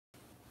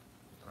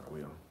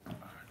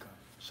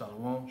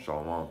Shalom.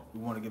 Shalom. We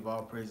want to give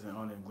all praise and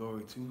honor and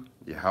glory to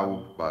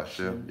Yahweh,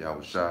 Ba'ashem,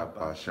 Yahushua,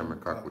 Ba'ashem,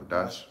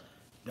 Rakakwadash.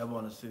 Devil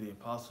on the city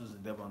apostles, the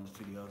devil on the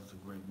city elders, a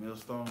great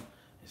millstone.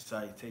 And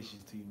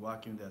salutations to you,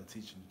 Wakim, that are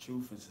teaching the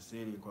truth and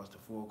sincerity across the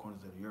four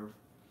corners of the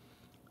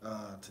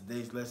earth.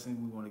 Today's lesson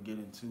we want to get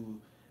into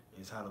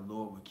is how the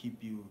Lord will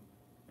keep you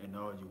in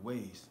all your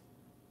ways.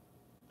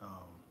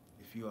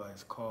 If you are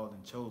as called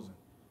and chosen.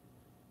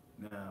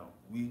 Now,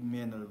 we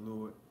men of the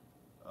Lord,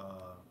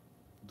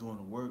 doing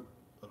the work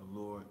of the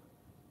Lord,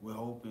 we're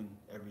hoping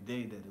every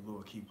day that the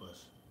Lord keep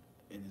us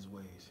in his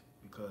ways,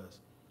 because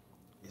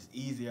it's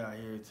easy out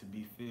here to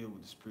be filled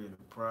with the spirit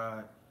of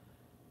pride,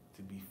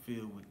 to be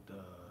filled with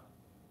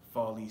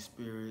folly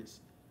spirits,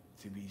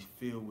 to be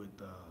filled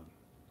with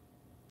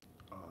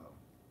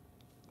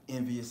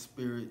envious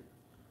spirit,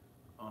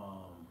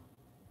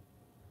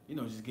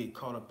 just get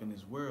caught up in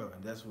this world,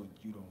 and that's what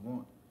you don't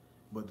want.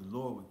 But the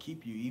Lord will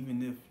keep you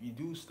even if you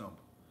do stumble.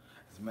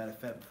 As a matter of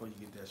fact, before you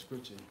get that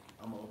scripture,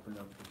 I'm going to open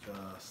up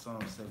with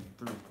Psalm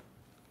 73.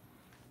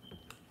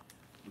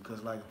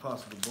 Because like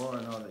Apostle Deborah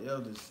and all the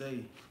elders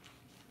say,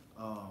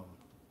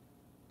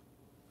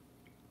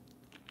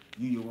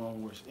 you your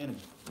own worst enemy.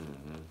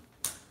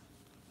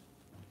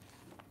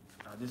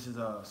 This is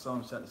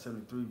Psalm chapter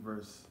 73,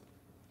 verse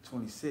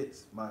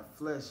 26. My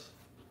flesh,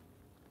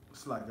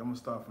 it's like, I'm going to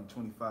start from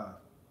 25.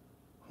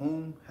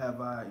 Whom have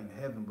I in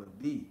heaven but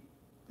thee?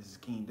 This is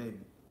King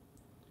David.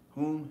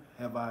 Whom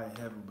have I in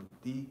heaven but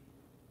thee?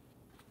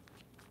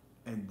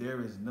 And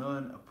there is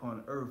none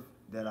upon earth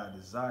that I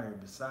desire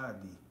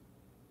beside thee.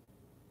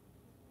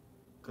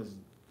 Because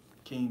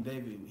King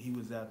David, he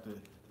was after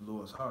the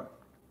Lord's heart.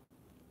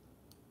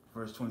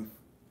 Verse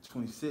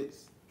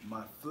 26,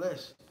 my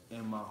flesh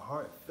and my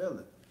heart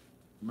faileth.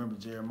 Remember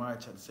Jeremiah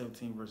chapter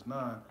 17, verse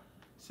 9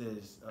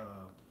 says,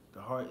 the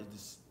heart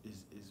is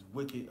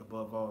wicked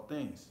above all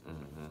things.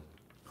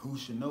 Who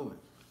should know it?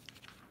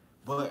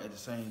 But at the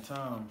same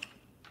time,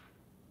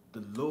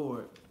 the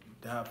Lord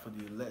died for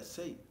the elect's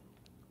sake.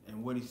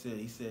 And what he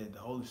said the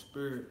Holy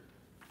Spirit,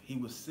 he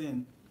was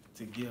sent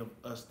to give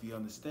us the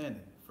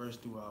understanding,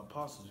 first through our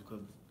apostles,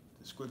 because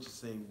the scriptures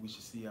say we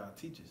should see our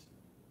teachers.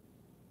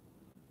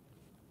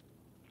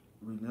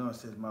 Reading on, it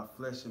says, my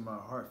flesh and my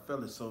heart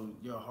fell. So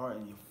your heart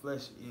and your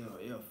flesh,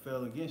 it'll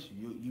fail against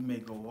you. You may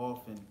go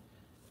off, and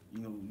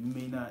you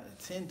may not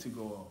intend to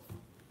go off.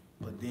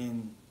 But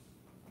then,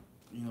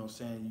 you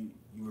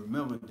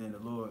remember, then the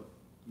Lord,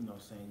 you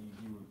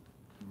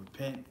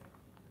repent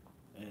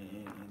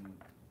and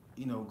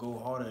go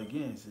harder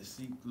again, to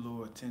seek the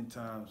Lord 10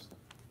 times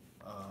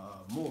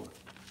more.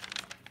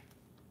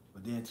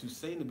 But then to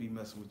Satan to be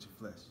messing with your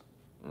flesh.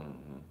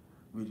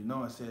 Reading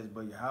on, it says,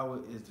 but Yahweh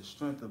is the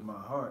strength of my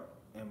heart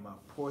and my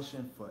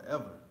portion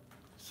forever.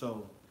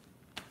 So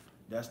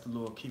that's the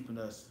Lord keeping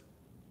us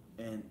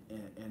in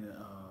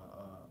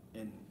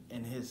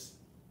his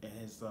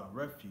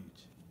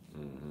refuge,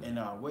 in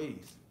our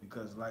ways,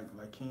 because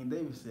like King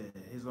David said,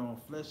 his own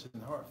flesh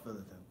and heart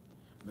faileth him.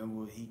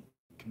 Remember when he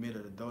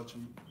committed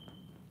adultery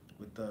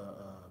with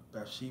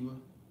Bathsheba?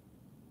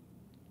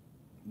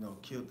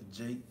 Killed the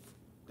Jake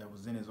that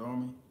was in his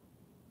army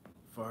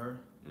for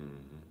her.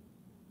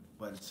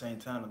 But at the same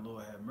time, the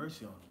Lord had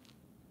mercy on him.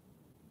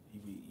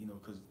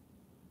 Because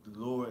the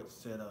Lord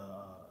said,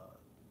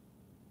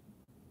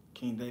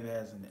 King David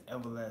has an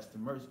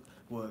everlasting mercy.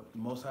 Well, the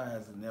Most High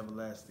has an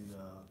everlasting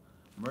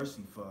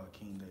mercy for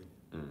King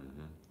David.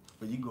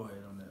 But you go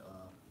ahead on that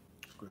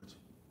scripture.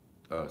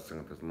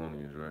 2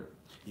 Thessalonians, right?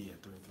 Yeah,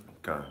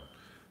 3:3. Okay.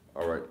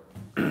 All right.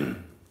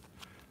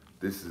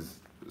 This is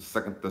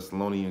 2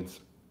 Thessalonians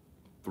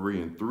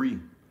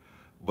 3:3.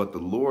 But the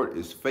Lord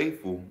is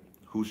faithful,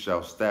 who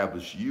shall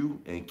establish you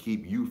and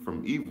keep you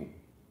from evil.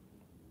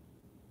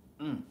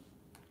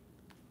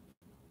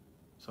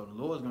 So the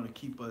Lord's going to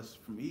keep us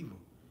from evil.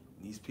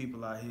 And these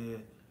people out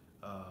here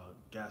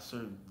got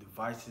certain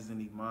devices in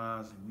their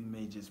minds, and we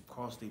may just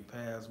cross their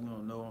paths. We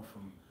don't know them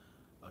from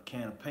a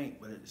can of paint,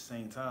 but at the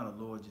same time,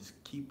 the Lord just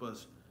keep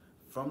us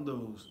from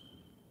those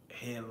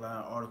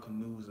headline article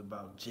news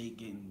about Jake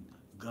getting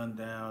gunned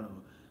down,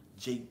 or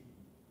Jake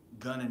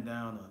gunning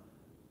down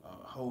a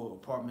whole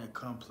apartment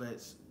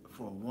complex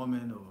for a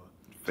woman, or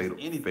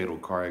fatal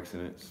car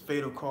accidents.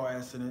 Fatal car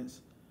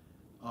accidents.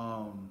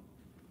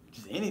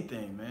 Just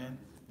anything, man,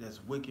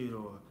 that's wicked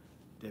or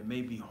that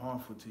may be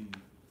harmful to you.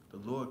 The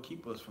Lord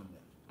keep us from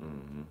that.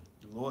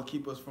 The Lord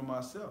keep us from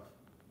ourselves.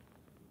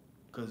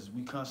 Because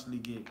we constantly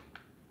get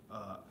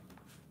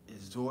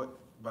exhort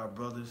by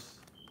brothers.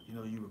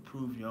 You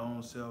reprove your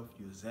own self.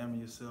 You examine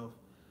yourself.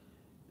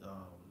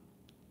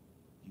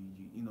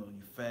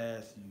 You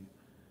fast.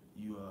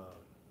 You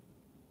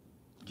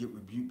get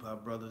rebuked by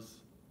brothers.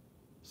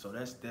 So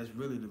that's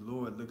really the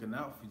Lord looking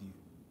out for you.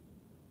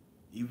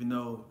 Even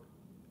though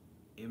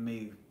it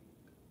may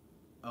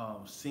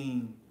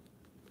seem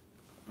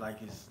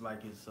like it's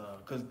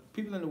because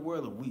people in the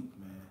world are weak,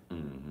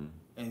 man.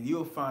 And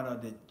you'll find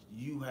out that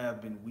you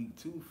have been weak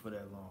too for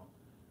that long.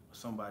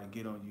 Somebody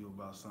get on you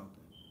about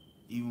something,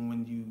 even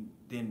when you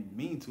didn't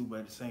mean to, but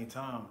at the same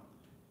time,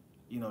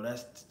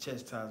 that's the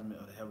chastisement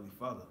of the Heavenly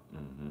Father.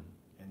 Mm-hmm.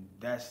 And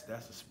that's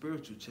a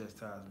spiritual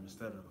chastisement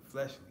instead of a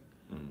fleshly.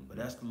 Mm-hmm. But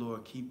that's the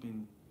Lord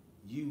keeping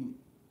you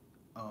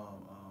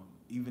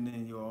even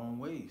in your own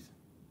ways.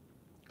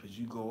 Because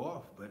you go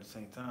off, but at the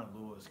same time, the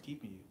Lord is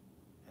keeping you.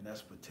 And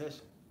that's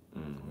protection.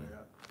 Mm-hmm.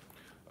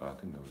 I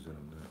think that was it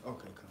on that.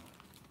 Okay, come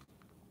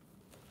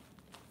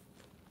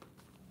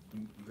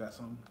on. You got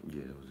something?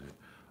 Yeah, that was it.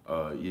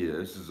 Yeah,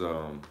 this is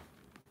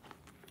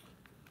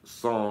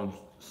Psalms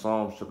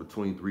chapter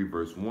 23,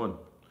 verse 1.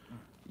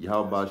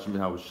 Yahweh Shem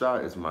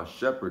Yahushua is my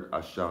shepherd,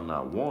 I shall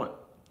not want.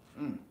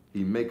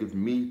 He maketh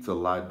me to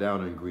lie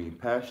down in green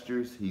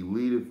pastures. He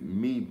leadeth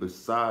me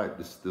beside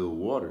the still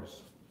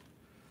waters.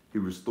 He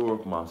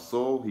restoreth my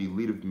soul. He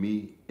leadeth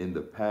me in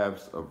the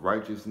paths of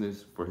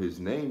righteousness for his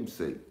name's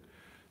sake.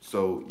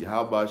 So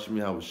Yahweh Shem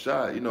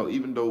Yahushua,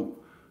 even though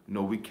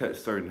we catch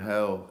certain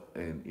hell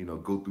and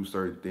go through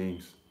certain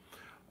things,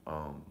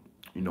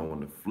 in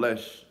the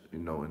flesh,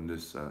 in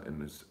this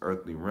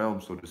earthly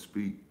realm, so to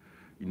speak,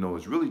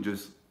 it's really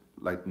just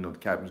like the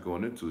captain's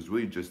going into. It's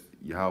really just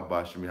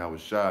Yahweh Shem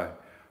Yahushua,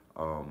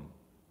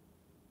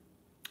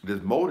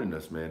 just molding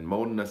us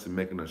and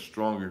making us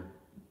stronger,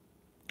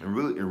 and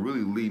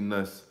really leading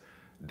us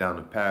down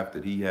the path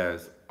that he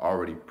has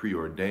already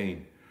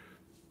preordained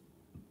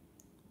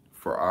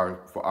for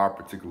our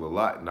particular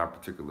lot in our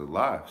particular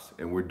lives.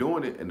 And we're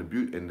doing it, and the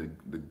beauty and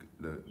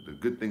the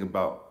good thing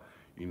about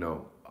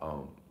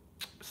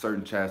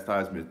certain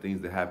chastisement,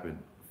 things that happen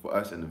for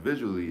us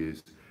individually,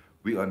 is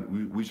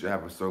we should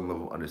have a certain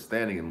level of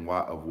understanding and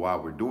why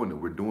we're doing it.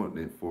 We're doing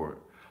it for,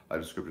 like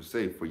the scriptures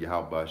say, for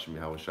Yahweh Shem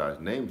Yahushua's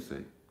name's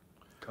sake.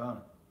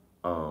 Come.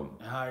 And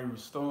how he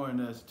restoring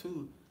us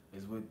too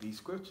is with these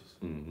scriptures.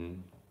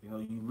 Mm-hmm.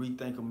 You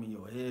rethink them in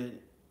your head.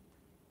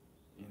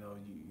 You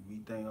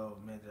rethink, oh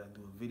man, did I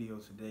do a video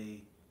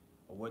today?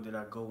 Or what did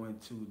I go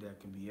into that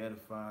can be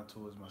edifying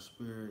towards my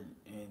spirit,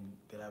 and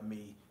that I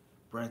may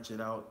branch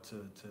it out to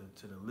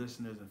the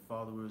listeners and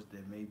followers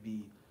that may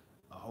be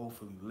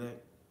hopefully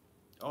elect.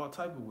 All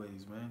type of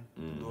ways, man.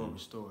 Mm-hmm. The Lord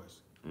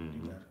restores.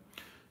 Mm-hmm. You got it.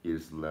 Yeah,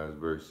 this is the last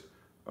verse.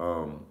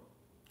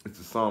 It's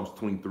the Psalms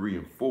 23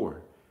 and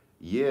 4.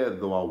 Yeah,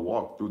 though I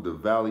walk through the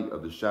valley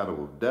of the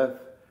shadow of death,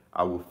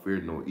 I will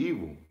fear no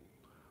evil.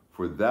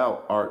 For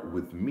thou art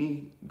with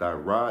me, thy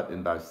rod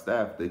and thy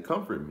staff, they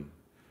comfort me.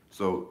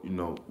 So,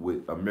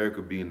 with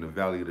America being the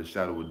valley of the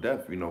shadow of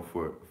death,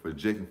 for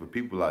Jake and for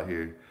people out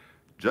here,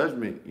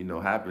 judgment,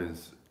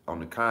 happens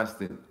on a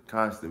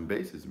constant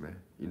basis, man.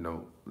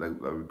 Like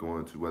we're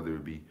going to, whether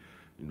it be,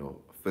 a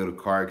fatal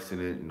car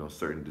accident,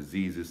 certain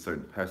diseases,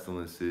 certain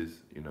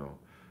pestilences,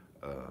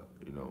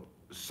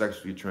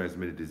 sexually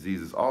transmitted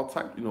diseases, all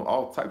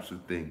types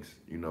of things,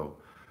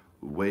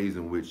 ways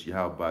in which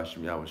Yahweh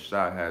Shem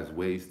Yahushua has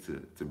ways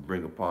to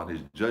bring upon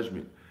his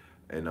judgment.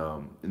 And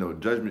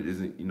judgment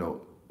isn't,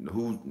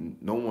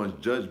 no one's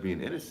judged being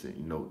innocent.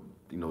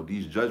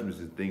 These judgments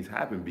and things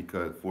happen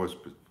because for a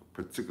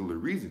particular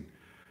reason,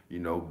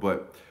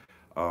 but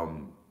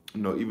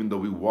even though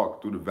we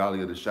walk through the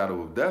valley of the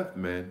shadow of death,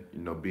 man,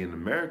 being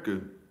America,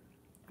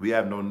 we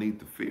have no need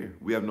to fear.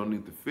 We have no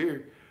need to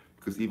fear,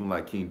 because even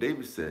like King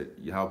David said,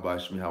 Yahweh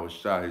Shem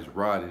Yahushua, his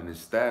rod and his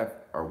staff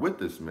are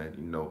with us, man.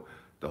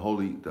 The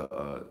holy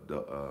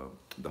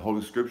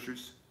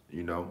scriptures,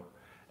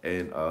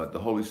 and the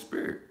Holy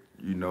Spirit,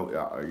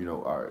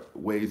 are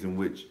ways in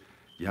which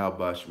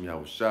Yahweh Shem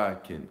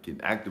Yahushua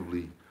can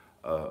actively,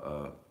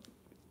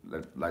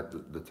 like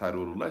the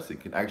title of the lesson,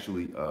 can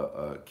actually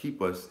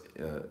keep us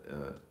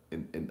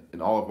in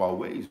all of our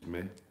ways,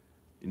 man.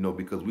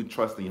 Because we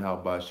trust in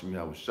Yahweh Shem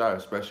Yahushua,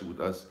 especially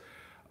with us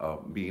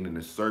being in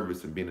the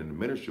service and being in the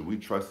ministry. We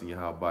trust in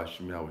Yahweh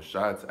Shem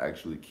Yahushua to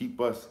actually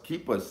keep us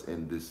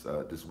in this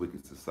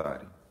wicked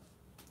society.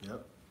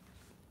 Yep.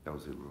 That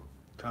was it, bro.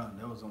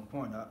 That was on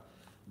point.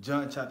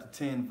 John chapter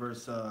 10,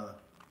 verse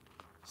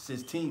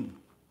 16.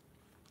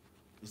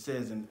 It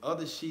says, "And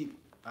other sheep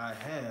I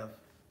have,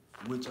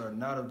 which are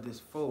not of this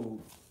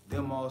fold,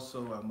 them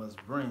also I must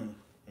bring,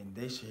 and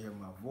they shall hear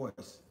my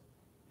voice.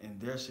 And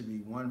there should be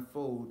one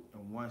fold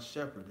and one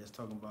shepherd." That's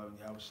talking about when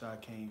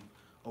Yahushua came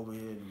over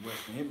here in the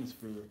Western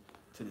Hemisphere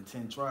to the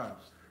 10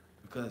 tribes.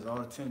 Because all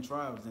the 10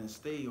 tribes didn't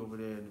stay over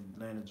there in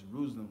the land of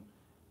Jerusalem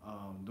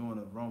during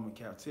the Roman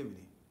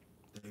captivity.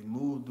 They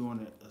moved during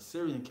the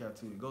Assyrian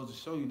captivity. It goes to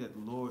show you that the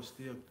Lord is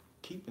still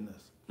keeping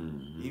us.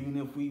 Mm-hmm. Even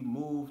if we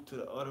move to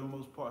the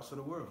uttermost parts of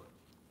the world.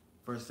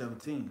 Verse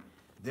 17.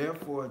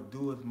 "Therefore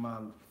doeth my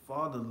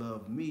Father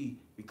love me,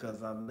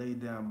 because I lay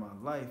down my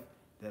life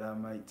that I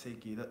might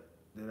take it up,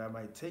 that I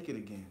might take it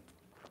again."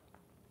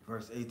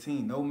 Verse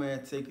 18. "No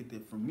man taketh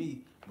it from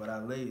me, but I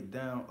lay it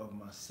down of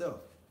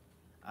myself.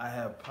 I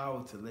have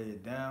power to lay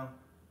it down,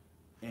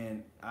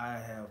 and I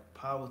have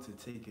power to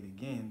take it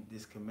again.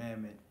 This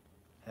commandment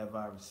have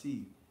I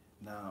received."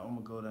 Now I'm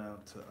gonna go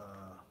down to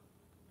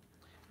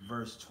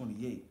verse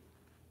 28.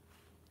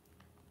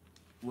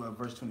 Well,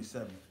 verse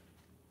 27.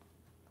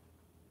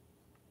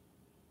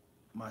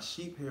 "My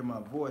sheep hear my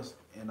voice,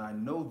 and I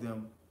know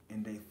them,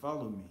 and they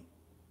follow me."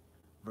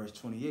 Verse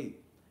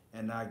 28.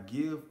 and I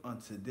give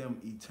unto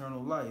them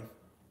eternal life,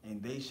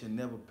 and they shall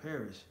never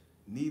perish,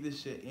 neither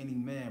shall any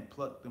man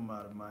pluck them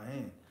out of my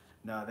hand.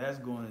 Now that's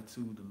going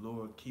into the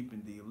Lord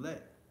keeping the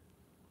elect.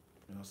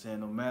 You know what I'm saying?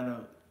 No matter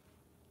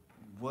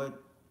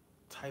what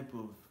type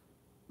of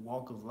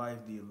walk of life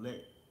the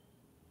elect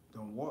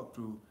don't walk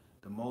through,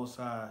 the Most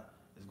High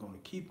is going to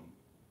keep them.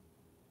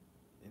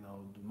 You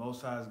know, the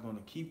Most High is going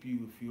to keep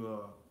you if you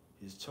are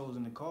His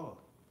chosen and called.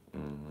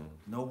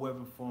 No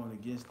weapon formed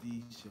against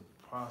thee shall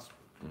prosper.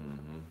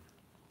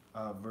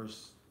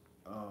 Verse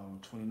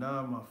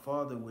 29, my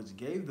Father which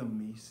gave them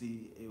me,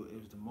 see, it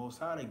was the Most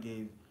High that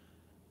gave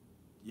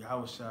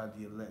Yahushua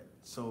the elect.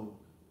 So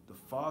the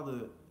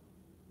Father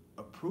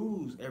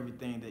approves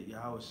everything that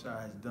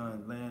Yahushua has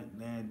done,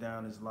 laying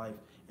down his life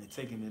and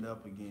taking it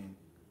up again.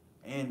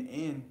 And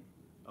in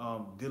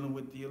dealing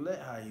with the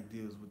elect, how he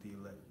deals with the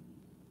elect.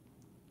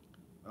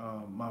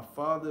 My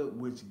Father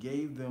which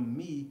gave them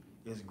me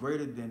is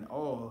greater than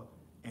all,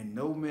 and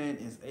no man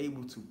is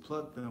able to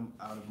pluck them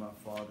out of my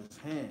Father's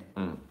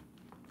hand.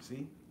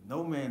 See?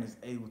 No man is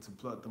able to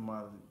pluck them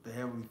out of the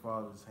Heavenly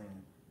Father's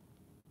hand.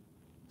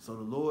 So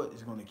the Lord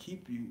is going to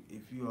keep you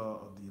if you are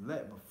of the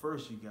elect, but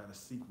first you got to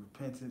seek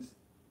repentance.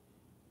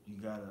 You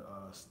got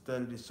to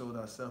study to show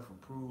thyself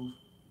approved.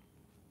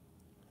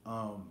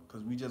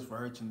 Because we just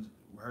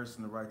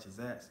rehearsing the righteous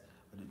acts,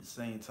 but at the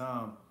same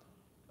time,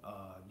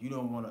 you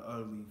don't want to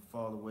utterly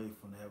fall away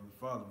from the Heavenly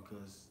Father,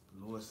 because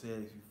the Lord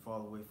said if you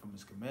fall away from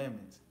His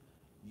commandments,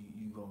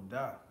 you going to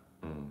die.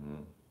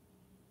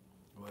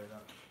 Go ahead,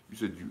 Doc. You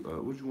said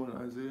what you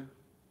wanted, Isaiah?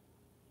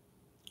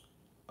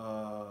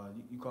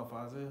 You called for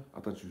Isaiah? I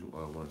thought you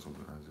wanted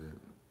something, Isaiah.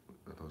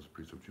 I thought it was a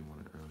precept you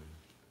wanted earlier.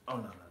 Oh,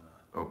 no.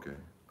 Okay.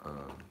 I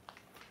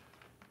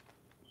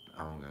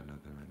don't got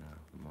nothing right now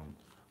at the moment.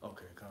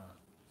 Okay, come on.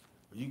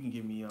 Well, you can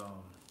give me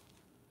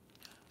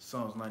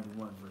Psalms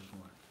 91, verse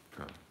 1.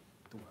 Okay.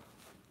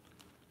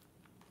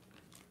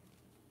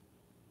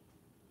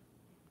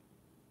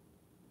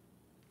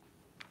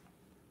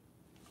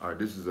 All right,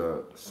 this is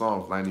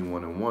Psalms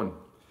 91:1.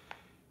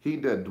 He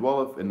that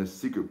dwelleth in the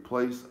secret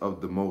place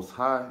of the Most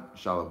High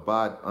shall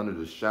abide under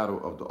the shadow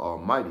of the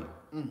Almighty.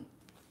 And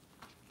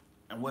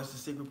what's the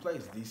secret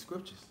place? These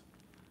scriptures.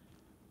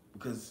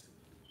 Because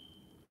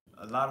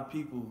a lot of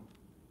people,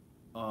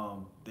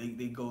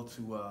 they go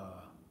to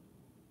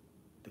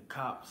the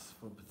cops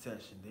for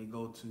protection. They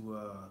go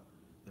to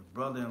their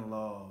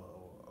brother-in-law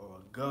or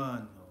a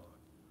gun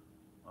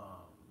or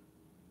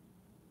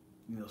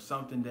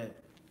something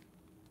that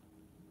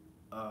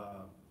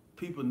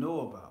people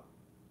know about.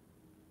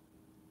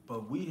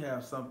 But we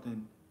have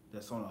something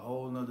that's on a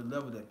whole nother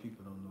level that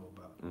people don't know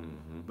about.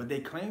 But they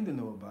claim to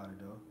know about it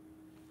though.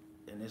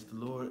 And it's the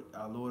Lord,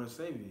 our Lord and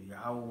Savior,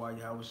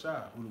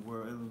 Yahushua, who the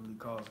world literally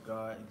calls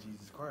God and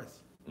Jesus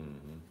Christ.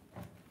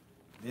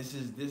 This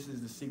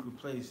is the secret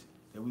place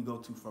that we go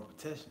to for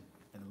protection.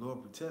 And the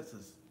Lord protects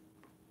us.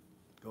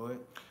 Go ahead.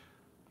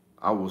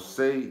 I will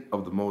say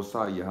of the Most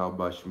High,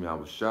 Yahweh Shem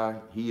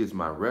Yahushua, He is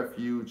my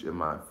refuge and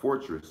my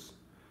fortress.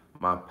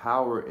 My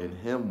power, in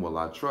Him will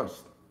I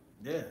trust.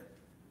 Yeah.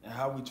 And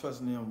how we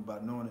trust in Him? By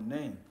knowing the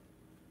name.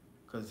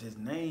 Because His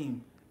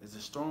name is a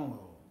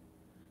stronghold.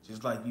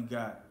 Just like you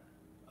got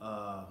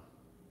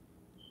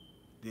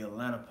the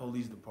Atlanta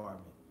Police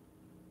Department.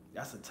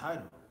 That's a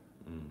title.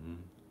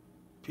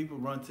 People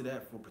run to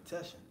that for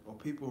protection. Or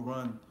people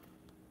run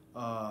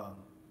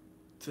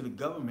to the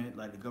government,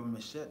 like the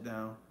government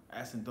shutdown,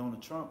 asking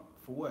Donald Trump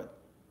for what?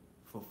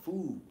 For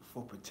food,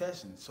 for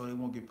protection, so they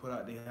won't get put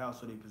out their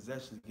house or their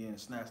possessions getting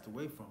snatched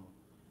away from them.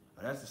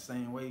 But that's the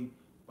same way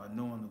by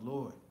knowing the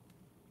Lord.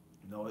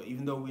 You know,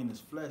 even though we're in this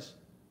flesh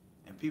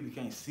and people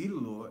can't see the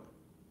Lord,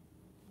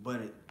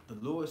 but the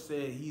Lord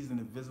said He's an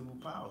invisible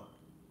power.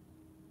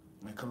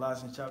 In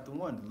Colossians chapter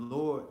 1, the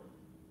Lord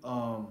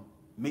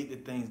make the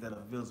things that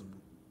are visible.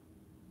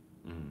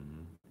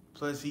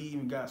 Plus, He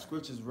even got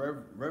scriptures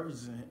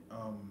referencing,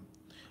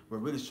 but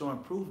really showing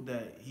proof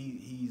that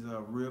he's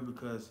real,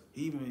 because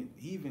he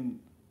even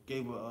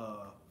gave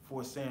a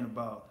foresaying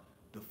about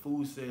the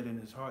fool said in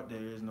his heart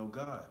there is no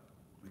God,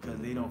 because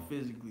they don't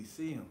physically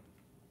see Him.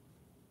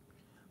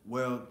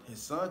 Well,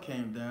 His Son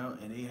came down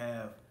and they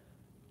have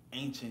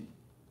ancient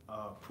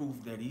proof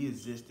that He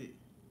existed.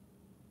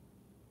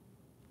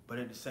 But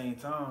at the same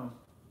time,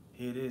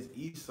 here it is,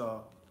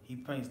 Esau, he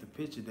paints the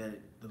picture that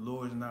the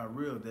Lord is not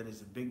real, that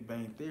it's a Big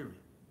Bang Theory.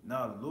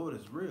 No, the Lord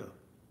is real.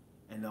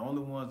 And the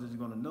only ones that's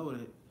going to know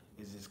that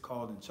is His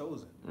called and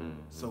chosen.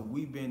 So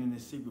we've been in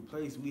this secret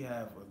place. We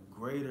have a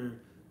greater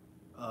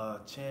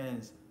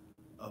chance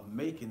of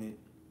making it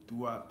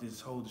throughout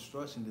this whole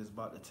destruction that's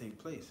about to take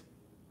place.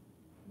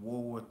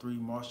 World War III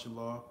martial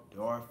law, the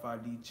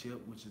RFID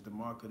chip, which is the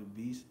mark of the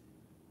beast.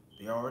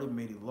 They already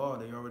made it law.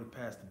 They already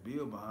passed the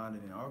bill behind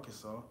it in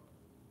Arkansas.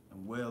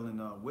 And well,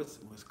 in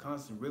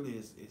Wisconsin, really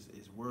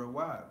is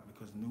worldwide,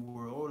 because the New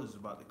World Order is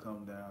about to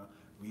come down.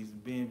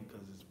 Reason being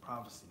because it's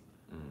prophecy.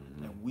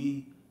 And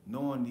we,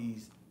 knowing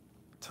these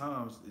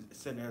times,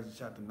 2 Ezra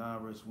chapter 9,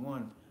 verse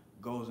 1,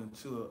 goes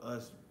into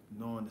us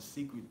knowing the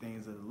secret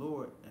things of the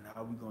Lord and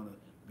how we're going to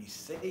be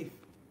safe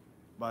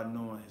by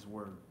knowing His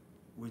word,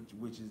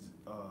 which is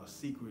a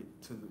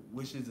secret to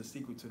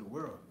the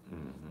world.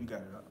 You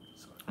got it up.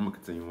 Sorry. I'm gonna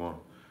continue on.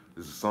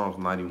 This is Psalms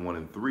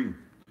 91:3.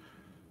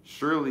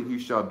 Surely He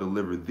shall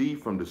deliver thee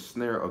from the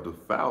snare of the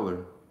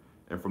fowler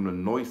and from the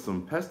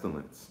noisome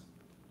pestilence.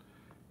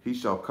 He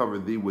shall cover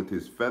thee with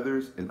His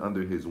feathers, and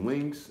under His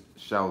wings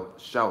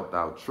shalt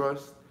thou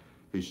trust.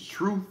 His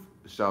truth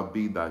shall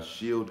be thy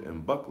shield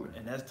and buckler.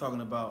 And that's talking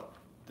about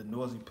the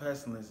noisy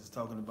pestilence. It's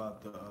talking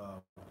about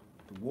the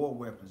war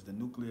weapons, the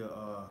nuclear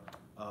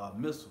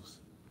missiles,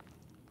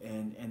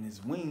 and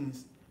His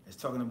wings is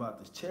talking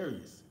about the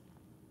chariots.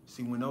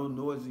 See, when those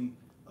noisy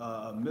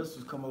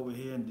missiles come over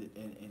here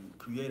and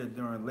create a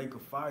darn lake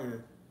of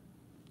fire,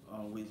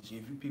 which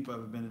if you people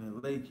ever been in the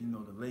lake, you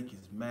know the lake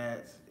is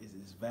mad,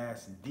 is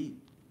vast and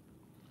deep.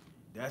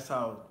 That's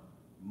how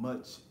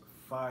much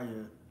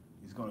fire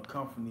is going to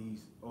come from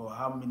these, or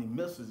how many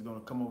missiles are going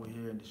to come over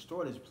here and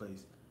destroy this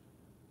place.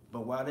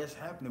 But while that's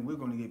happening, we're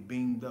going to get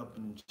beamed up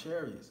in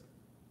chariots,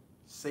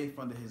 safe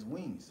under His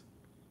wings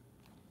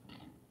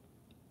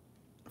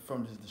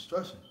from His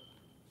destruction.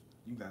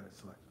 You got it,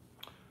 Select.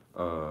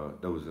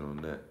 That was it on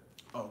that.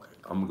 Okay.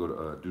 I'm gonna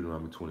go to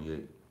Deuteronomy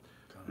 28.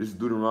 This is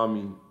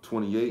Deuteronomy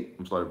 28.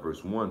 I'm starting at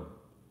verse 1.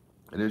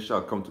 And it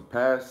shall come to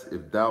pass,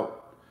 if thou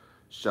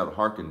shalt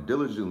hearken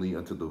diligently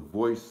unto the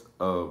voice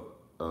of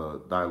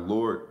thy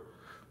Lord,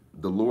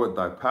 the Lord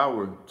thy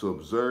power, to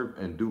observe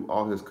and do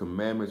all His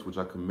commandments which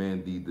I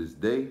command thee this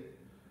day,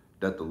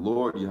 that the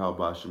Lord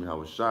Yahweh Hashem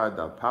Yahweh Shai,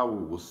 thy power,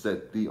 will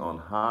set thee on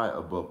high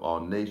above all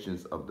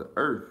nations of the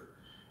earth,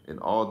 and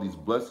all these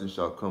blessings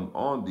shall come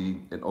on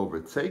thee and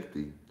overtake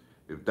thee,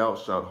 if thou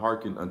shalt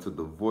hearken unto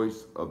the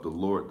voice of the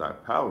Lord thy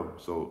power.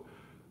 So,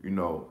 you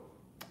know,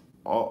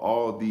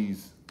 all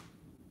these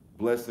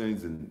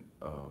blessings and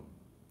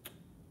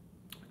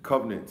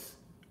covenants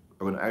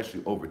are going to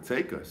actually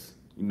overtake us,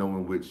 you know,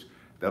 in which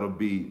that'll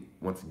be,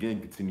 once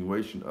again,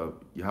 continuation of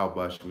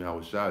Yahweh Hashem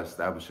Yahweh Shai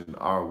establishing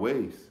our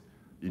ways,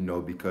 you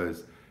know,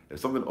 because if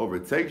something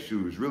overtakes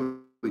you, it's really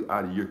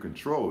out of your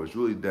control. It's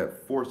really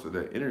that force or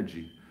that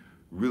energy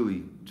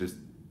really just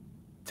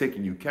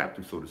taking you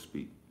captive, so to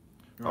speak.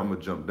 Right. I'm going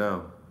to jump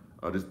down.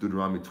 This is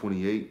Deuteronomy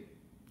 28.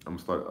 I'm going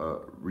to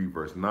start read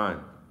verse 9.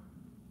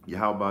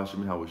 Yahweh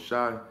Hashem Yahweh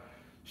Shai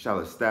shall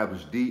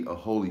establish thee a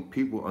holy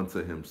people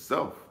unto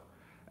Himself,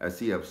 as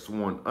He hath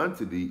sworn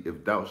unto thee,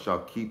 if thou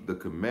shalt keep the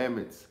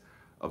commandments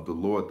of the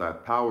Lord thy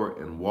power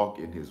and walk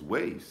in His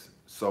ways.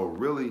 So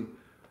really,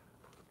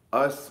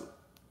 us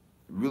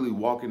really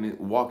walking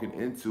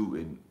into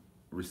and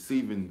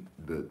receiving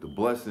the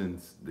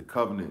blessings, the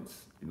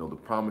covenants, you know, the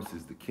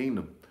promises, the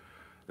kingdom,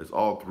 it's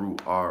all through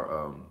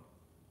our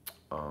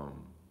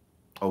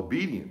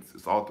obedience.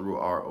 It's all through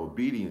our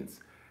obedience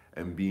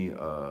and being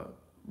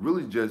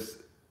really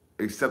just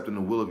accepting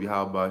the will of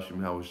Yahweh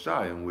Hashem Yahweh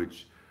Shai, in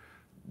which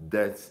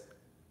that's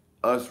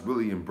us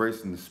really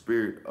embracing the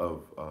spirit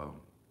of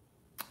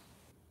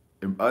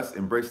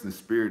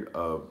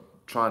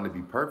trying to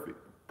be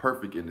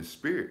perfect in the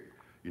spirit.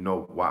 You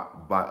know,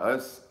 by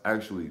us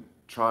actually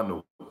trying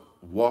to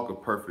walk a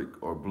perfect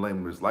or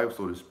blameless life,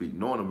 so to speak,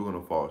 knowing that we're going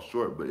to fall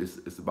short, but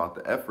it's about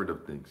the effort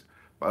of things.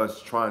 By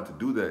us trying to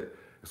do that,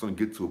 it's going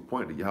to get to a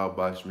point that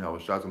Yahweh Hashem Yahweh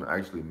Shai is going to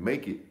actually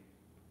make it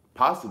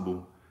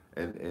possible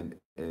and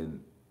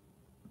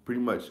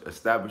pretty much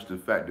establish the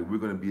fact that we're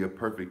going to be a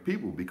perfect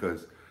people,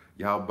 because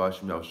Yahweh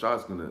Hashem Yahweh Shai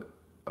is going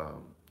to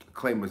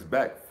claim us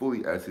back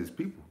fully as His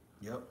people.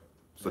 Yep.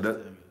 So that's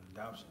the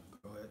adoption.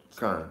 Go ahead.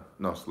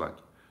 Slack.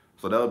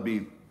 So that'll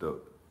be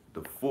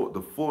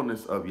the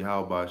fullness of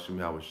Yahweh Hashem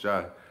Yahweh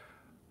Shai,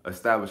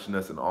 establishing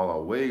us in all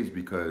our ways,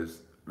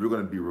 because we're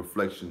going to be a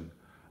reflection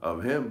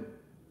of Him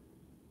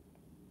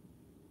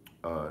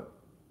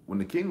when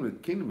the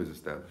kingdom is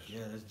established.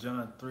 Yeah, that's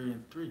John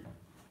 3:3.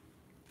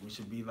 We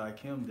should be like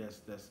Him. That's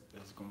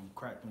going to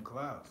crack them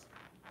clouds.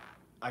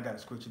 I got a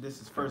scripture.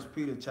 This is 1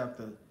 Peter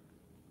chapter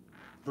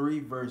 3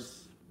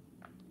 verse.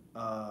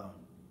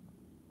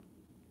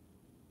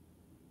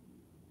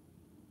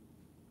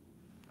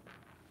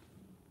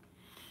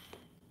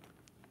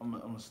 I'm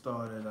gonna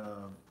start at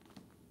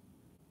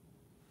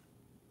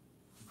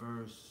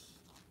verse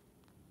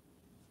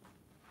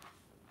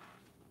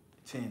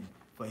 10.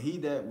 For he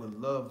that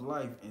would love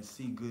life and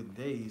see good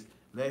days,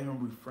 let him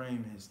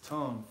refrain his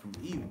tongue from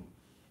evil,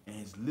 and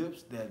his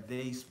lips that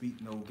they speak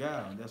no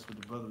guile. And that's what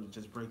the brother was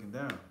just breaking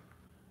down.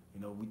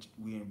 You know,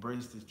 we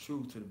embrace the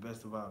truth to the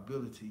best of our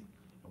ability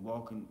and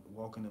walk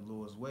in the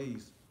Lord's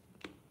ways,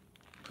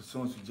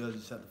 pursuant to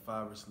Judges chapter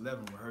 5 verse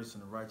 11,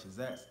 rehearsing the righteous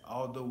acts,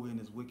 although we're in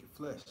this wicked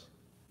flesh.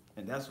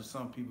 And that's what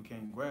some people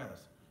can't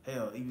grasp.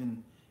 Hell,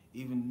 even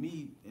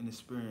me in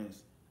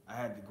experience, I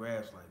had to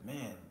grasp, like,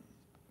 man,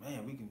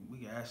 we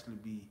can actually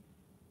be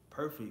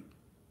perfect,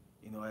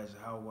 you know, as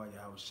Yahweh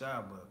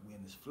Shai, but we're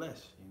in this flesh,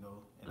 you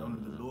know, and only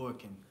the Lord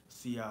can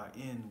see our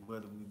end,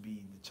 whether we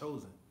be the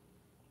chosen.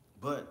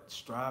 But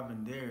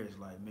striving there is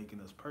like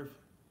making us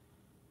perfect.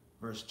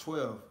 Verse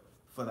 12,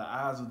 for the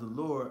eyes of the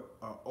Lord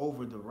are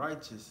over the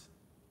righteous.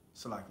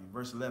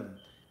 Verse 11,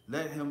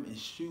 let him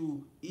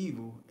eschew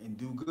evil and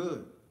do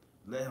good,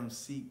 let him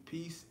seek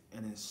peace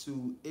and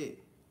ensue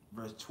it.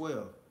 Verse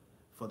 12,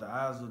 for the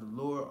eyes of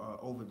the Lord are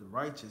over the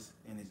righteous,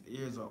 and his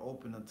ears are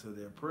open unto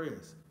their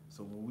prayers.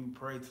 So when we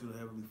pray to the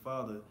Heavenly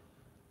Father,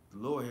 the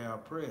Lord hears our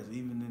prayers,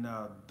 even in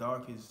our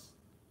darkest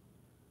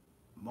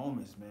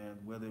moments, man,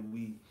 whether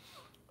we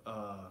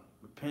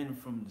repenting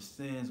from the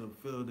sins or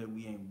feel that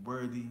we ain't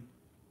worthy.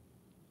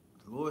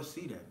 The Lord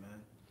see that,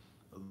 man.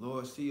 The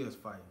Lord see us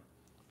fighting.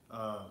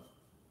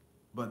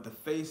 But the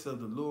face of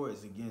the Lord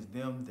is against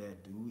them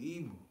that do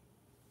evil.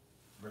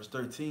 Verse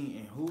 13,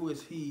 and who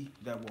is he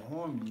that will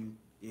harm you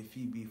if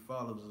he be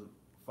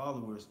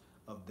followers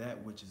of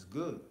that which is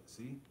good?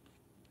 See?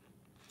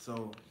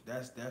 So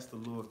that's the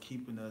Lord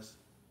keeping us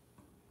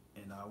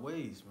in our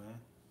ways, man.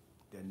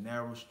 That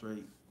narrow,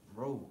 straight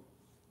road.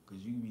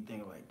 Because you can be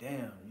thinking like,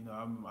 damn, you know,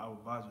 our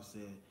advisor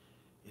said,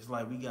 it's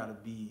like we got to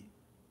be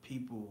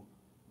people,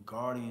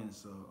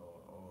 guardians,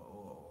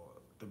 or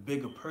the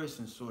bigger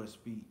person, so to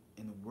speak,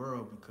 in the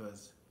world,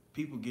 because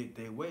people get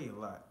their way a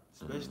lot,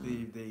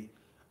 especially if they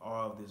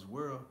are of this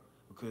world,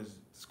 because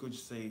the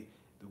scriptures say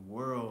the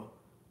world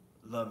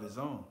love its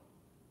own.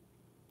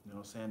 You know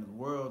what I'm saying? The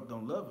world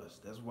don't love us.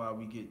 That's why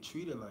we get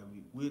treated like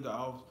we're the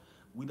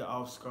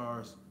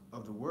offscars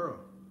of the world.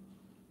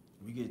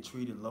 We get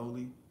treated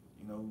lowly.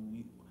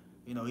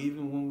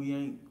 Even when we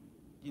ain't,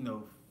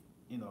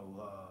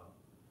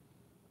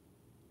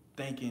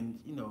 thinking,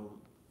 you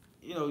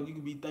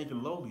can be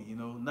thinking lowly,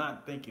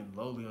 not thinking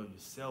lowly of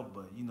yourself,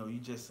 but, you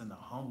just in a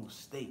humble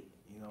state,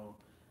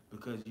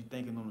 because you're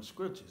thinking on the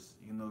scriptures.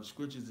 The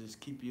scriptures just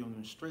keep you on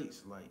the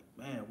straights. Like,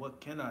 man, what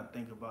can I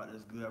think about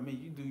that's good? I mean,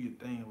 you do your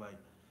thing, like,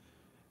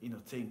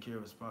 taking care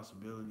of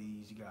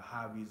responsibilities, you got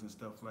hobbies and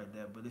stuff like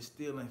that, but it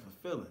still ain't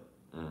fulfilling.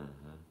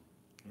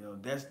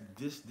 That's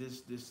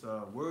this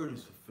word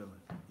is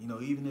fulfilling.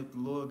 Even if the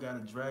Lord got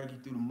to drag you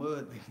through the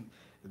mud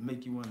to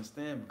make you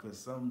understand, because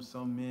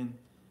some men,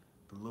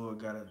 the Lord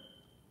got to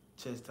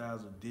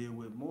chastise or deal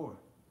with more.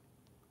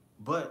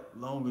 But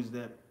long as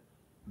that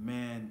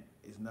man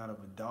is not of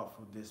a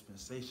doubtful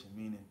dispensation,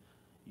 meaning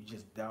you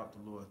just doubt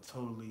the Lord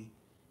totally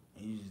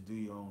and you just do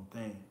your own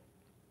thing.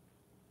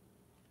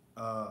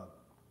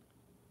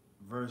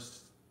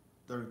 Verse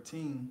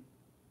 13,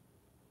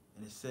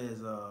 and it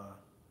says,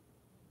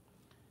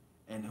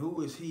 and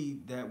who is he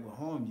that will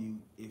harm you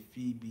if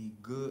he be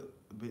good,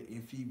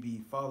 if he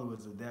be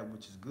followers of that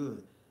which is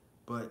good?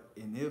 But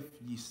and if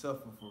ye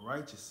suffer for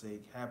righteous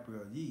sake, happy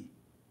are ye,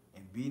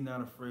 and be not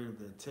afraid of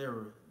their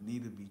terror,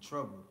 neither be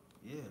troubled.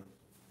 Yeah.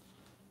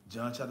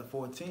 John chapter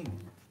 14.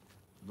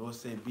 The Lord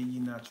said, be ye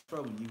not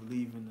troubled. You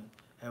believe in the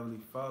Heavenly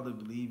Father,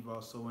 believe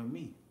also in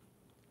me.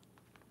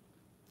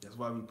 That's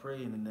why we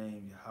pray in the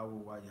name Yahweh,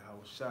 Why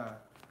Yahweh Shai,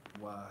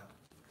 Why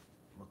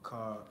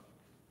Makar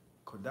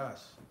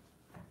Kodash,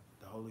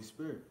 the Holy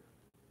Spirit.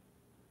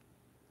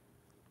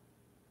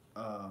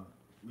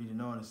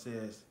 Reading on, it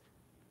says,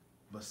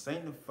 but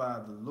sanctify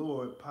the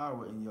Lord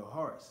power in your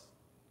hearts,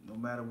 no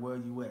matter where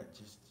you at.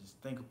 Just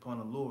think upon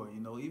the Lord,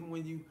 even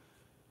when you're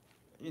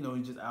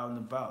just out and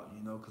about,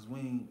 because we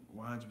ain't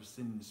 100%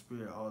 in the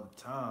spirit all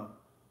the time,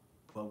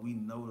 but we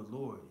know the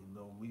Lord,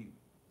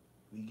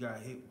 we got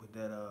hit with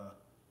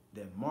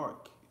that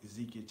mark,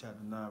 Ezekiel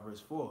chapter 9, verse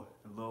 4.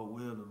 The Lord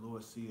will, the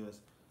Lord see us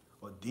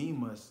or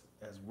deem us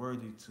as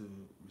worthy to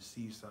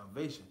receive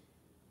salvation.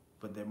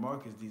 But that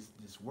mark is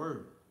this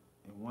word.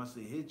 And once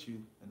it hits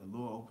you and the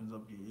Lord opens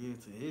up your ear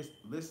to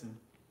listen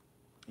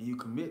and you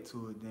commit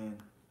to it,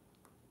 then,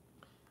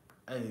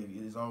 hey,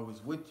 it is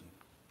always with you.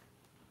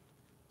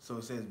 So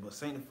it says, but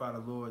sanctify the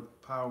Lord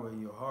power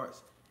in your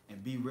hearts,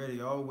 and be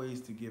ready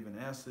always to give an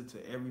answer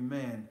to every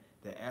man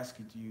that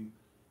asketh you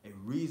a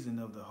reason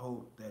of the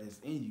hope that is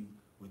in you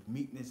with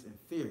meekness and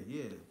fear.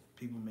 Yeah,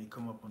 people may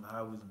come up on the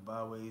highways and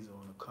byways or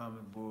on a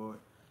comment board,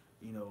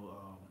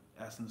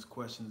 asking us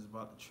questions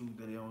about the truth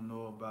that they don't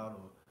know about,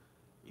 or,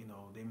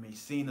 they may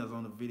seen us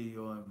on the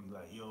video and be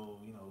like, yo,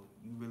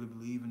 you really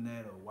believe in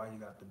that, or why you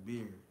got the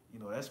beard?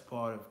 That's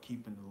part of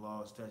keeping the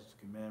law, statutes,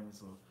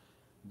 commandments, or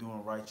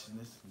doing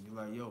righteousness. And you're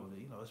like, yo,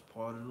 it's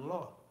part of the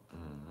law.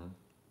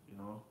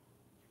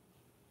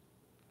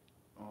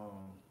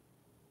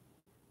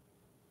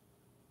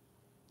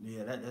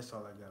 Yeah, that's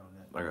all I got on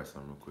that. I got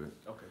something real quick.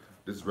 Okay.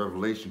 This is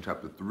Revelation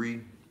chapter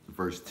 3,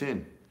 verse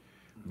 10.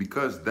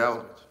 Because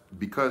thou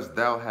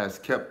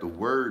hast kept the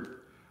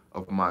word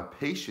of my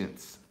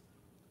patience,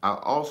 I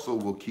also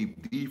will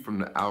keep thee from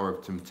the hour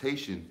of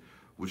temptation,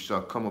 which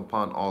shall come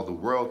upon all the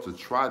world to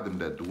try them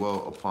that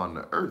dwell upon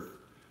the earth.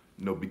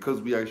 Because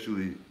we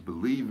actually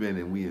believe in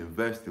and we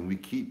invest and we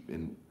keep,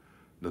 and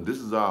this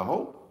is our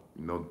hope.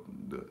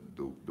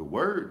 The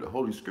word, the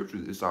Holy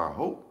Scriptures, it's our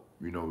hope.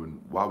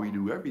 And why we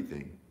do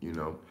everything.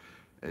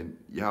 And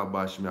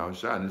Yahweh Shai,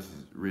 Shai, this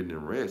is written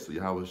in red. So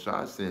Yahweh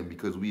Shai is saying,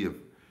 because we have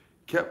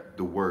kept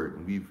the word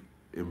and we've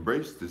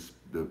embraced this,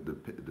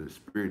 the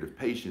spirit of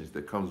patience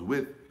that comes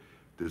with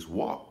this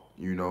walk.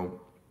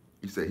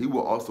 He said he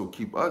will also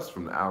keep us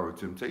from the hour of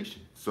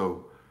temptation.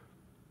 So,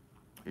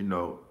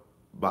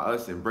 by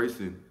us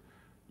embracing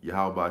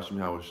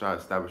Yahweh Shai,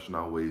 establishing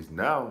our ways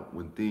now,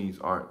 when things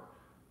aren't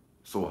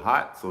so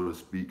hot, so to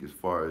speak, as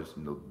far as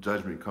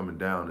judgment coming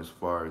down, as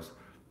far as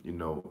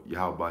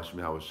Yahweh Bashim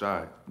Yahweh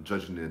Shai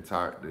judging the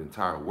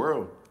entire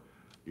world.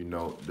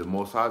 The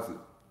Most High,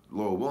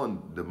 Lord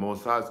willing, the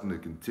Most High is going to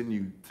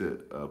continue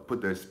to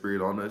put that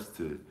spirit on us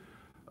to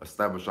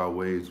establish our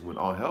ways when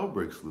all hell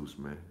breaks loose,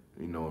 man.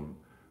 It's going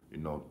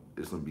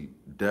to be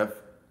death,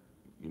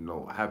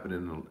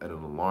 happening at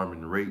an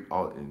alarming rate,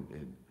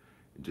 and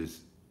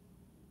just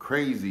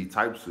crazy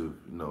types of,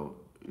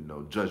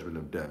 judgment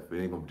of death. It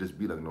ain't gonna just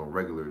be like no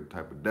regular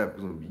type of death.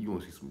 It's gonna be, you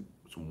gonna see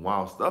some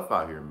wild stuff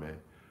out here, man.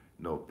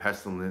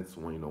 Pestilence,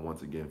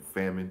 once again,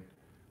 famine.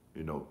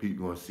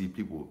 People gonna see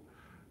people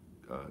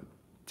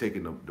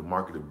taking the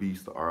mark of the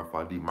beast, the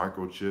RFID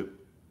microchip.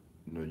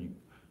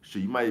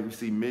 You might even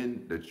see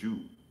men that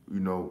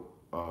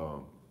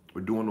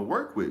were doing the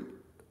work with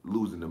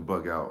losing and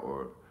bug out,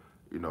 or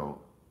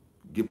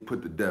get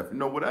put to death,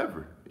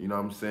 whatever. You know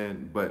what I'm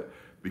saying? But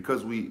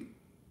because we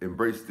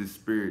embrace this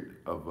spirit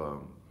of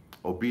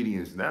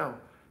obedience now,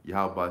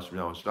 Yahweh Bashim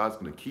Yahweh Shai is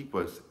going to keep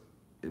us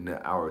in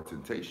that hour of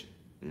temptation.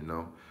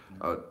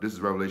 This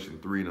is Revelation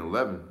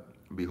 3:11.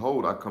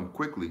 Behold, I come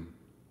quickly.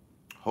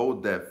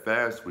 Hold that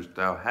fast which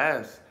thou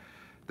hast,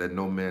 that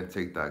no man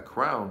take thy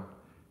crown.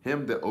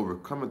 Him that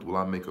overcometh will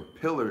I make a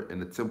pillar in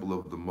the temple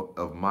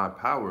of my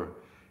power,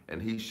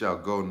 and he shall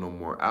go no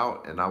more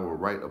out. And I will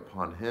write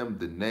upon him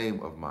the name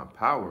of my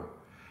power,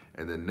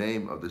 and the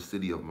name of the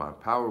city of my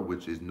power,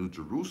 which is New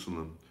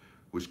Jerusalem,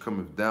 which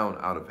cometh down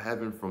out of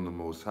heaven from the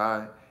Most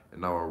High,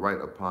 and I will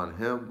write upon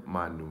him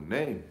my new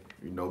name.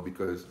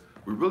 Because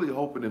we're really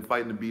hoping and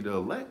fighting to be the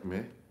elect,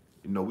 man.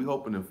 We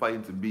hoping and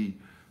fighting to be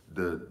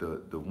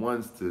the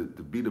ones to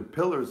be the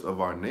pillars of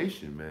our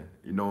nation, man.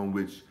 In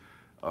which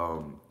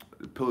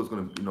the pillars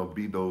going to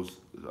be those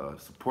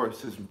support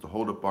systems to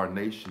hold up our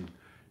nation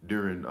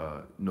during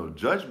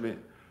judgment,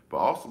 but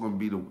also going to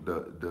be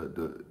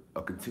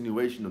a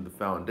continuation of the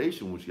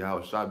foundation, which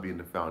Yahweh Shai being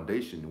the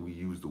foundation, and we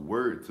use the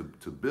word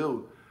to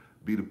build,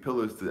 be the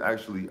pillars to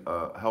actually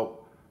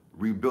help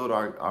rebuild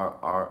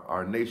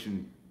our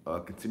nation,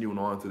 continuing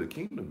on to the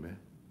kingdom, man.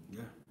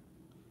 Yeah.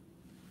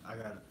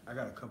 I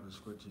got a couple of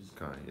scriptures.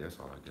 Yeah, that's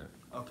all I got.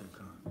 Okay,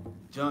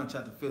 John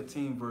chapter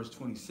 15, verse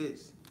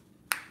 26.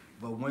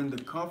 But when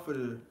the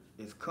Comforter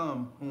is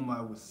come, whom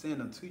I will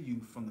send unto you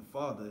from the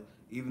Father,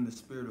 even the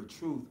Spirit of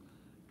truth,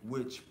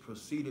 which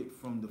proceeded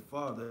from the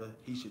Father,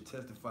 he should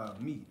testify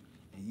of me.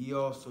 And ye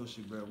also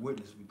should bear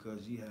witness,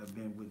 because ye have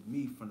been with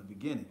me from the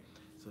beginning.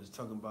 So it's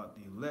talking about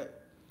the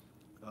elect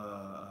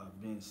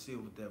being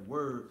sealed with that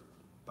word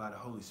by the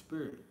Holy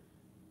Spirit.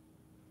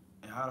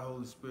 And how the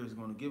Holy Spirit is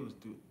going to give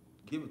it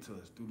to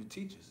us through the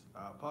teachers,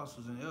 our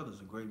apostles and elders,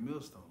 a great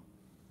millstone.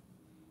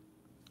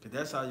 Because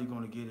that's how you're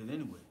going to get it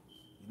anyway.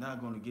 You're not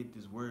going to get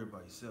this word by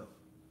yourself.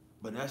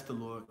 But that's the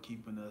Lord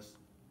keeping us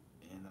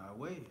in our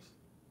ways.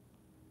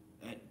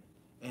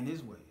 And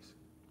his ways.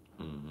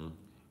 Mm-hmm.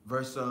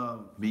 Verse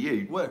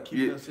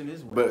keeping us in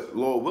his ways. But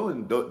Lord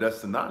willing,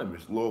 that's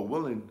synonymous. Lord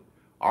willing,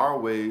 our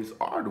ways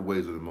are the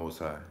ways of the Most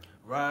High.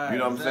 Right. You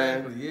know what I'm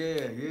saying?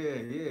 Yeah.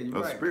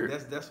 You're right.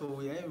 Spirit. That's what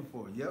we're aiming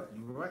for. Yep,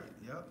 you're right.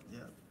 Yep.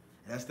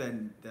 That's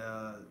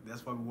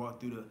why we walk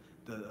through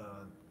the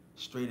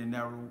straight and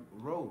narrow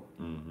road.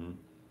 Mm-hmm.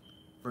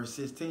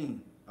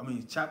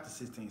 Chapter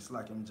 16. It's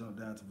like I'm jump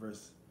down to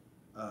verse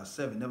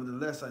 7.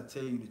 Nevertheless, I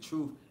tell you the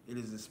truth, it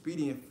is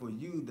expedient for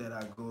you that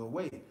I go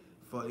away.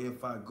 For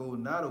if I go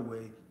not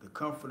away, the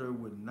Comforter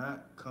would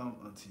not come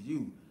unto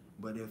you.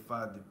 But if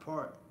I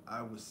depart,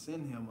 I will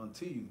send him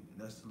unto you. And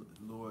that's the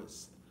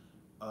Lord's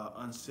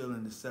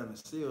unsealing the 7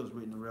 seals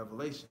written in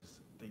Revelations.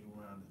 I think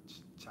around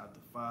chapter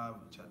 5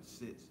 or chapter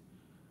 6.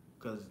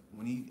 Because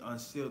when he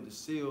unsealed the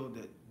seal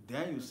that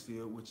Daniel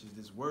sealed, which is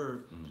this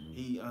word, mm-hmm.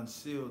 he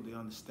unsealed the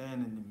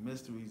understanding, the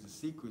mysteries, the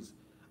secrets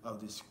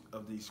of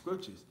these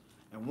scriptures.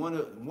 And one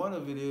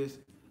of it is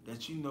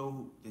that you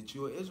know that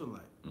you're an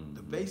Israelite, mm-hmm.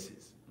 the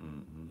basis.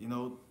 Mm-hmm. You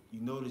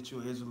know that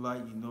you're an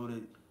Israelite. You know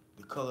that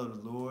the color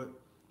of the Lord.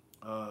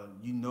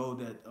 You know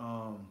that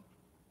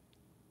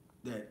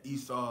that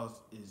Esau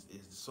is the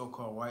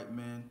so-called white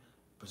man,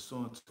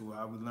 pursuant to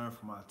how we learn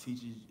from our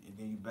teachers, and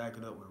then you back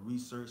it up with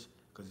research,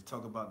 because you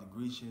talk about the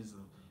Grecians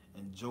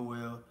and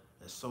Joel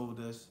that sold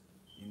us,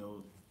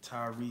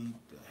 Tyre, the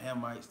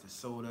Hamites that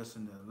sold us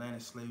in the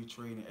Atlantic slave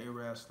trade and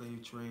Arab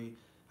slave trade,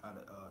 how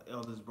the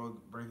elders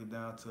break it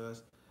down to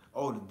us.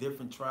 Oh, the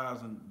different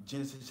tribes in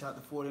Genesis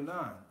chapter 49,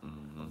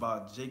 mm-hmm.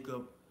 about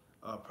Jacob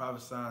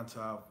prophesying to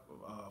our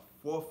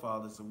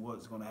forefathers of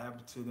what's going to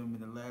happen to them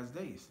in the last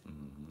days.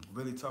 Mm-hmm.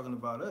 Really talking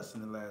about us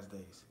in the last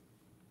days.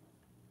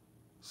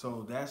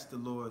 So that's the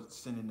Lord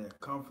sending that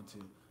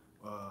comforter,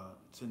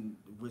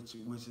 which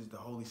is the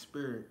Holy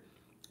Spirit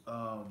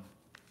from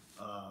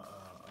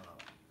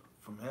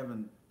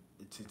heaven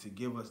to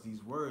give us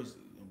these words,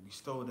 and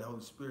bestow the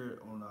Holy Spirit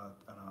on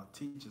our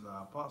teachers,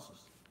 our apostles.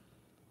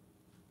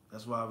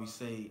 That's why we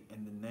say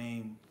in the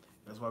name.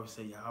 That's why we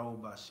say Yahweh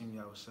Bashim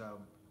Yahweh Shai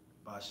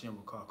Bashim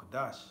Rakar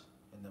Kodash,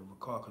 and the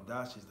Rakar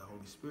Kodash is the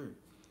Holy Spirit.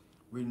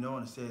 Reading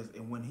on, it says,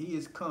 and when he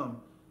is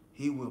come,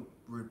 he will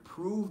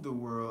reprove the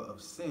world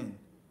of sin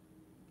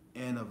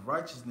and of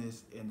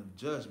righteousness and of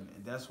judgment.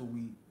 And that's what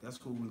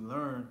we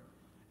learn,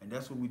 and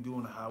that's what we do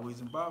on the highways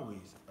and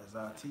byways, as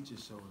our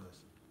teachers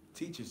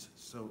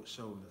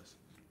showed us.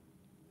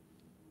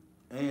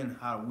 And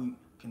how we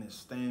can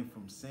abstain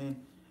from sin,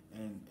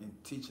 and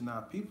teaching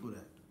our people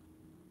that,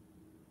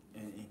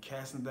 and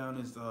casting down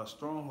this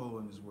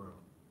stronghold in this world.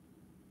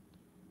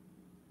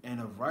 And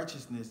of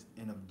righteousness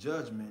and of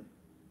judgment,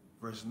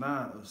 verse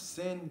 9, of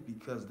sin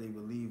because they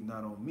believe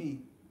not on me,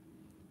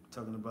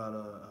 talking about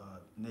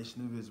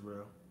nation of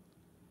Israel.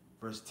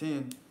 Verse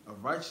 10,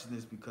 of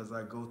righteousness because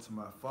I go to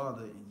my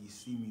Father and ye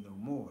see me no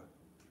more.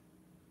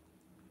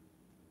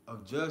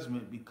 Of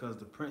judgment because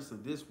the prince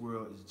of this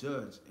world is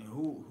judged. And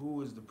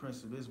who is the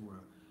prince of this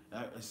world?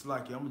 It's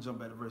like, I'm gonna jump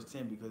back to verse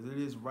 10, because it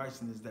is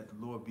righteousness that the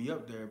Lord be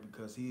up there,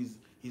 because he's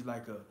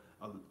like a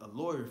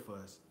lawyer for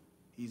us.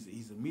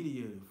 He's a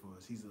mediator for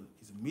us. He's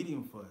a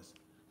medium for us,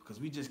 because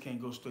we just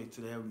can't go straight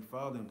to the Heavenly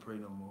Father and pray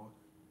no more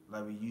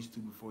like we used to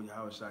before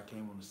Yahushua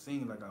came on the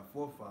scene, like our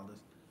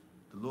forefathers.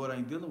 The Lord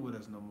ain't dealing with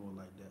us no more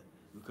like that,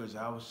 because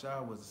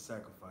Yahushua was a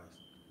sacrifice.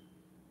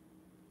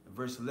 In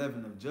verse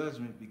 11, of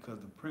judgment because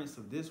the prince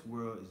of this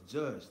world is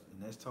judged,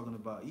 and that's talking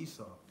about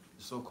Esau,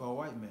 the so-called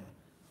white man.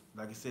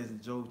 Like it says in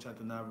Job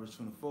chapter 9, verse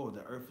 24,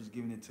 the earth is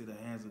given into the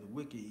hands of the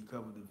wicked. He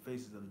covered the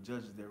faces of the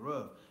judges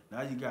thereof.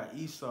 Now you got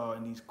Esau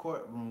in these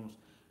courtrooms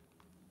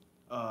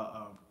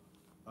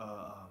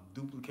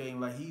duplicating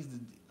like he's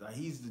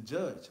the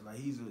judge, like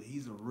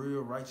he's a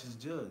real righteous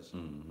judge,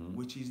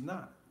 which he's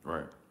not.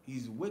 Right.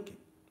 He's wicked.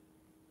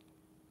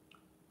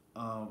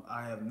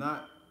 I have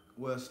not.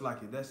 Well, it's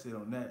like it. That's it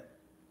on that.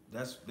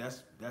 That's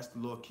the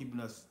Lord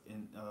keeping us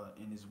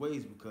in His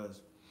ways,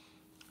 because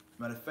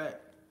matter of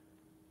fact,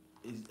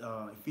 is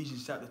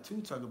Ephesians chapter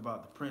 2 talk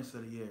about the prince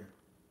of the air,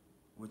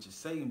 which is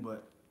Satan,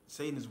 but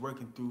Satan is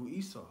working through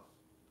Esau,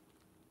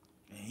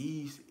 and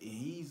he's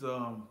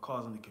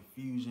causing the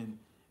confusion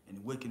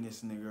and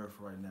wickedness in the earth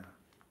right now.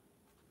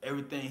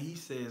 Everything he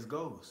says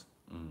goes.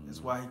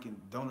 That's why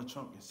Donald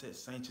Trump can set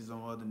sanctions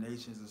on other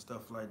nations and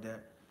stuff like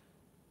that,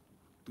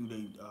 through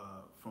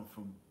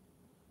from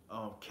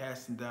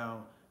casting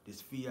down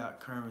this fiat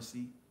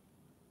currency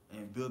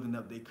and building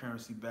up their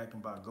currency backing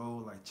by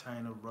gold, like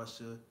China,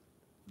 Russia,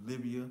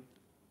 Libya.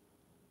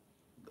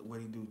 What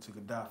he do to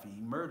Gaddafi?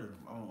 He murdered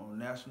him on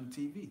national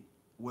TV.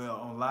 Well,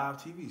 on live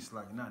TV. It's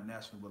like not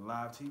national, but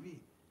live TV.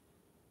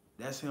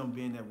 That's him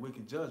being that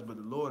wicked judge. But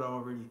the Lord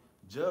already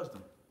judged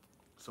him.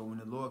 So when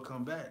the Lord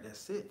come back,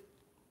 that's it.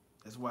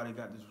 That's why they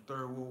got this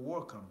third world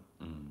war coming.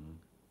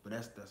 But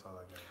that's all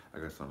I got. I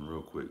got something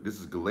real quick. This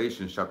is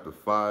Galatians chapter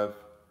 5.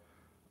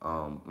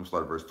 I'm going to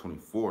start at verse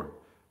 24.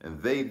 And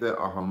they that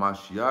are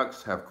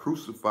Hamashiachs have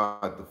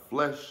crucified the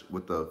flesh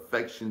with the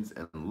affections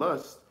and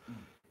lusts.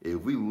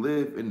 If we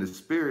live in the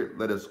Spirit,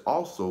 let us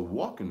also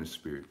walk in the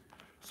Spirit.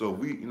 So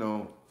we,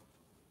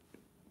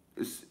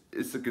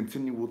 it's a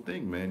continual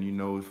thing, man.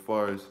 As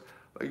far as,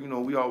 like,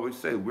 we always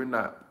say we're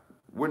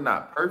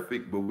not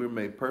perfect, but we're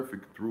made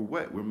perfect through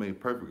what? We're made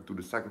perfect through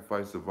the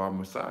sacrifice of our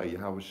Messiah,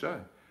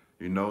 Yahushua.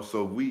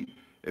 So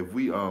if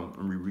we let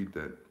me read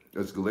that.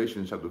 That's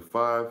Galatians chapter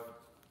 5,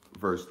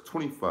 verse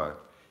 25.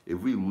 If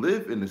we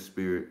live in the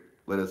Spirit,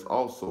 let us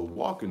also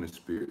walk in the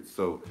Spirit.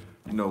 So,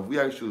 we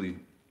actually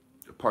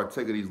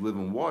partake of these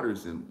living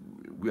waters, and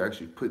we're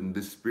actually putting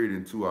this Spirit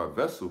into our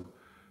vessel.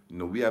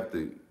 We have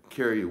to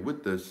carry it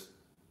with us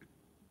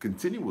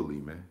continually,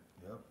 man.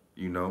 Yep.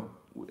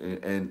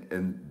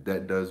 And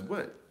that does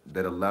what?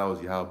 That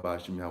allows Yahweh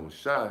Ba'ashem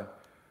Yahushai,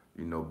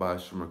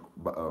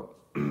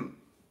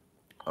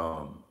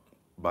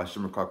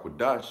 Ba'ashem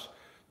Kakwadash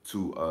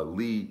to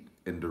lead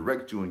and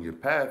direct you in your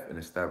path and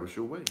establish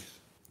your ways.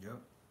 Yep.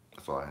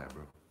 That's all I have,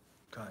 bro.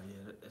 God,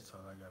 yeah, that's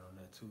all I got on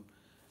that too.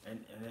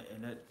 And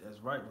that's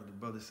right what the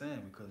brother's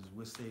saying, because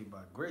we're saved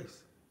by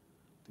grace.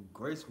 Through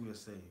grace we are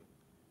saved.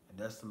 And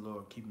that's the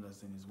Lord keeping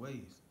us in His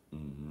ways.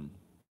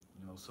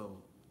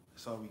 So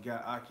that's all we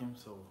got, Akim.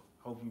 So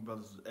hope you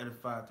brothers was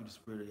edified through the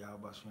Spirit of Yahweh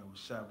Ba'ashem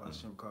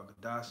Ba'ashem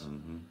Kakwadash.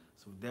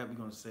 So with that, we're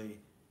going to say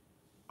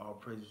all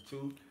praises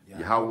to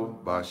Yahweh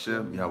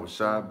Ba'ashem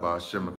Yahushai Ba'ashem